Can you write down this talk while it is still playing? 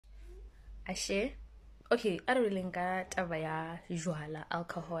Ashe. Okay, I don't really got taba jwala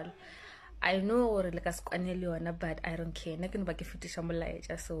alcohol. I know gore le ka se kwane le yona, but I don't care. Nna ke no ba ke fetisha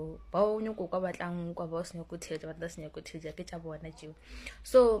molaetsa, so ba o nyoko kwa batlang kwa ba se nyoko theja ba se nyoko theja ke tsa bona tjeo.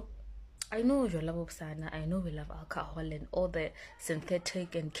 So I know jwala bobsana, I know we love alcohol and all the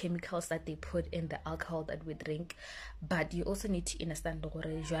synthetic and chemicals that they put in the alcohol that we drink, but you also need to understand gore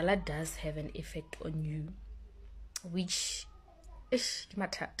jwala does have an effect on you, which is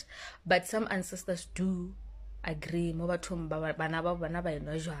mathat. But some ancestors do agree mo bathong ba bana ba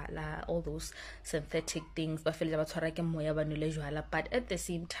enwa jwala, all those synthetic things ba fela ba tshwara ke moya ba nole jwala. But at the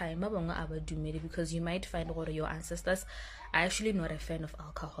same time ba bangwe a ba dumele, because you might find gore your ancestors are actually not a fan of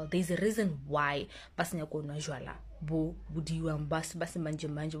alcohol. There's a reason why ba senya go nwa jwala bo budiwang ba se manje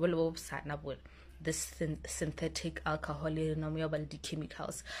bo le bo sana bo this synthetic alcohol the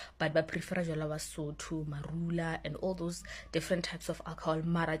chemicals, but ba prefer jwala wa sesotho, marula, and all those different types of alcohol.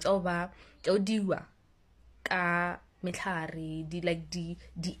 Mara tjao diwa ka metlhare di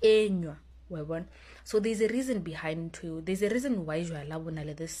enywa wa. So there's a reason behind to, there's a reason why jwala bona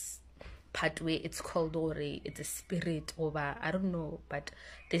le this part where it's called or it's a spirit over, I don't know, but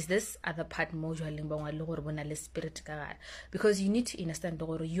there's this other part more spirit, because you need to understand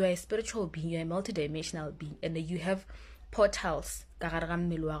that you are a spiritual being, you are a multidimensional being, and you have portals,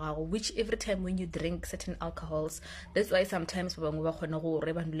 which every time when you drink certain alcohols, that's why sometimes ba bangwe ba khona go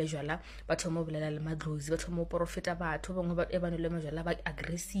re ba nole jwala ba thomo bolela le madlozi, ba thomo profeta batho ba bangwe ba nole majwala ba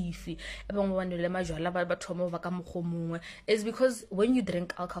aggressive, ba bangwe ba nole majwala ba thomo ba ka mogomongwe. Is because when you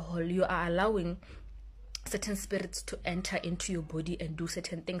drink alcohol, you are allowing certain spirits to enter into your body and do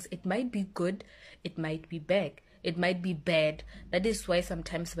certain things. It might be good, it might be bad, it might be bad. That is why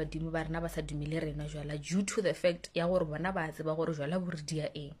sometimes badimo ba rena ba sa dumele rena jwala, due to the fact ya gore bona ba tseba gore jwala bo re dia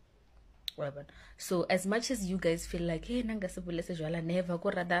eng. So as much as you guys feel like hey nanga se bolese jwala never, go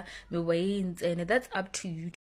rather me wa e ntsene, that's up to you